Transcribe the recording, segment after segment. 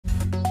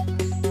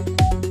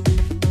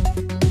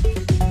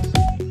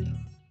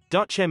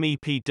Dutch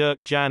MEP Derk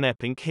Jan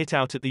Eppink hit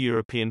out at the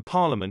European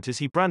Parliament as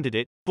he branded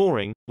it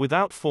boring,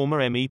 without former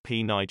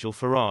MEP Nigel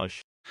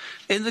Farage.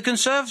 In the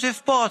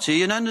Conservative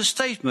Party, an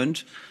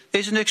understatement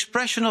is an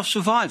expression of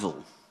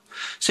survival,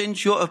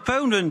 since your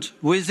opponent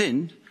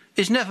within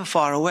is never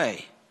far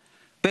away,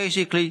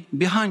 basically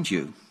behind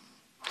you.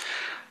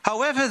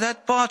 However,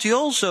 that party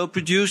also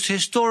produced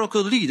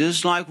historical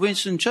leaders like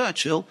Winston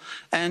Churchill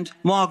and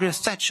Margaret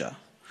Thatcher,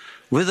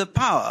 with the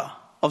power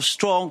of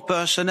strong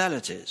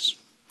personalities.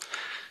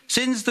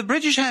 Since the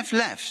British have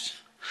left,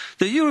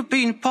 the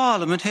European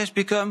Parliament has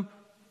become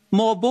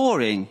more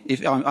boring,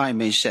 if I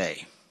may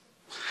say.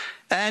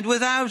 And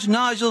without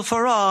Nigel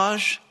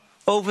Farage,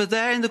 over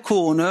there in the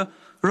corner,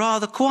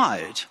 rather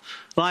quiet,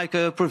 like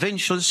a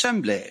provincial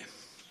assembly.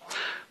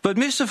 But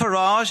Mr.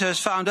 Farage has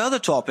found other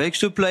topics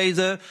to play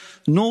the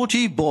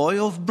naughty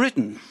boy of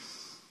Britain.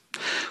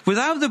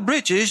 Without the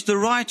British, the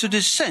right to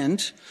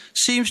dissent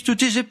seems to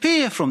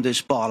disappear from this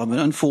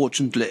Parliament,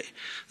 unfortunately.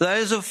 There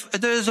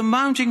is a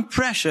mounting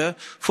pressure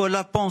for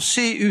la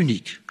pensée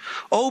unique.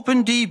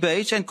 Open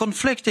debates and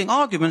conflicting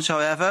arguments,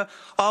 however,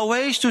 are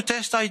ways to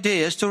test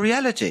ideas to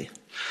reality.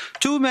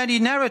 Too many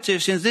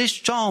narratives in this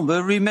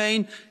chamber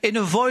remain in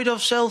a void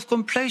of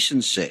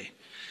self-complacency,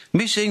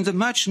 missing the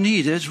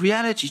much-needed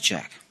reality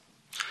check.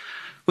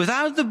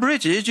 Without the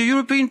British, the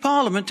European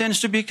Parliament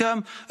tends to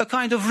become a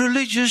kind of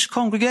religious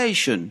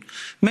congregation,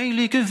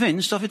 mainly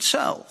convinced of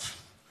itself.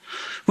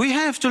 We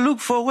have to look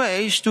for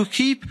ways to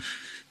keep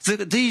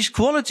these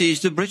qualities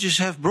the British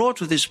have brought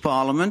to this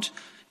Parliament,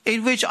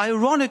 in which,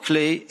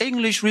 ironically,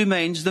 English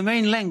remains the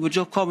main language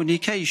of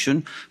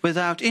communication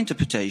without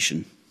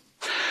interpretation.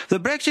 The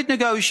Brexit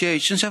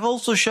negotiations have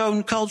also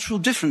shown cultural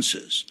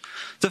differences.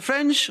 The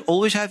French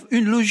always have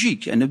une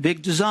logique and a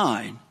big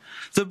design.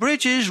 The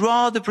British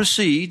rather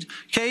proceed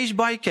case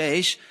by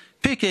case,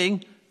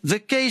 picking the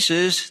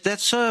cases that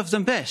serve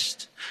them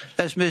best,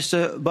 as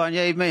Mr.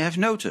 Barnier may have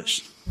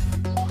noticed.